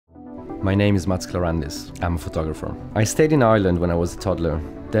My name is Matt Sclarandis. I'm a photographer. I stayed in Ireland when I was a toddler,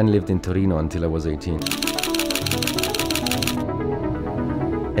 then lived in Torino until I was 18.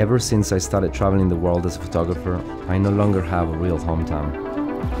 Ever since I started traveling the world as a photographer, I no longer have a real hometown.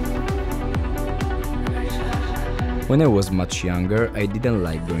 When I was much younger, I didn't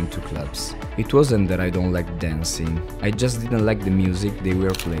like going to clubs. It wasn't that I don't like dancing, I just didn't like the music they were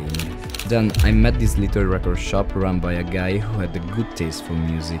playing. Then I met this little record shop run by a guy who had a good taste for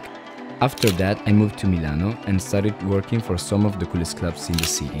music. After that, I moved to Milano and started working for some of the coolest clubs in the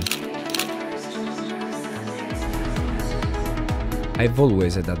city. I've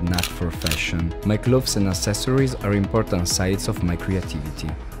always had a knack for fashion. My clothes and accessories are important sides of my creativity.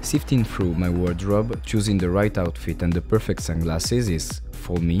 Sifting through my wardrobe, choosing the right outfit and the perfect sunglasses is,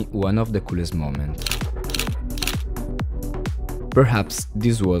 for me, one of the coolest moments. Perhaps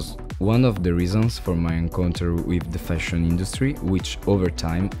this was one of the reasons for my encounter with the fashion industry, which over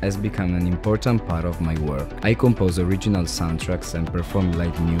time has become an important part of my work. I compose original soundtracks and perform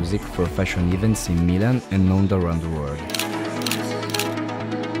live music for fashion events in Milan and known around the world.